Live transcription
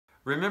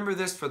Remember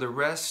this for the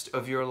rest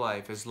of your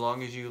life, as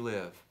long as you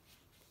live.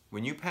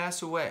 When you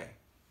pass away,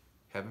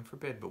 heaven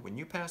forbid, but when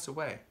you pass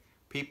away,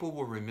 people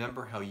will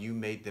remember how you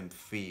made them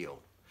feel.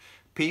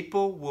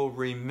 People will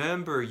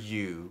remember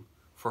you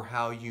for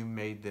how you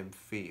made them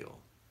feel.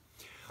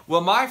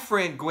 Well, my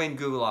friend Gwen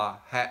Gula,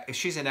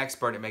 she's an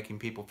expert at making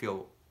people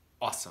feel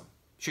awesome.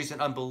 She's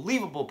an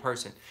unbelievable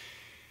person.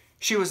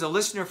 She was a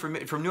listener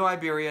from New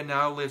Iberia,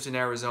 now lives in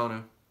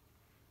Arizona.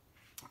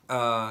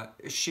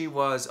 She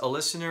was a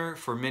listener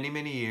for many,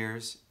 many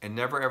years and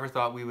never ever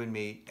thought we would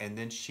meet. And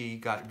then she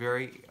got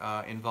very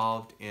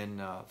involved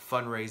in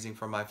fundraising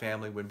for my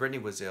family when Brittany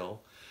was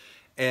ill.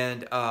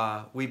 And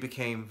we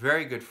became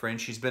very good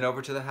friends. She's been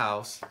over to the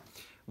house.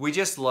 We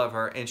just love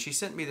her. And she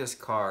sent me this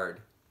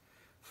card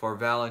for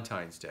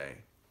Valentine's Day.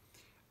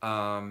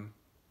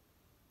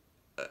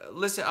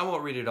 Listen, I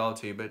won't read it all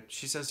to you, but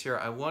she says here,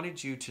 I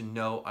wanted you to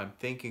know I'm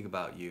thinking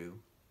about you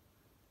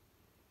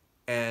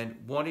and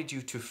wanted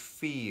you to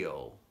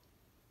feel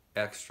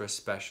extra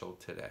special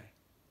today.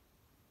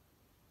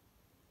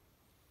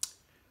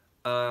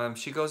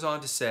 She goes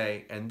on to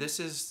say, and this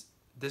is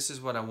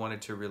what I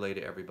wanted to relay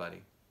to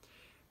everybody.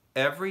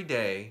 Every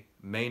day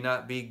may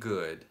not be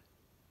good,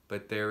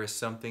 but there is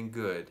something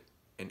good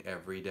in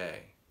every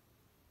day.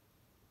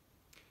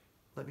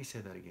 Let me say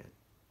that again.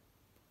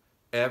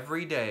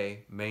 Every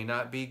day may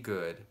not be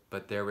good,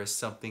 but there is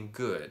something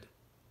good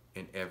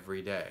in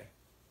every day.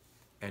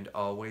 And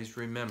always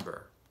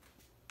remember,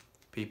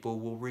 people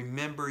will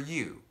remember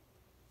you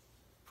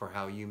for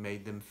how you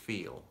made them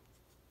feel.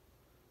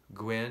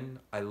 Gwen,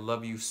 I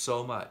love you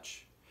so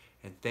much,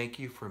 and thank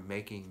you for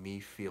making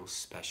me feel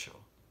special.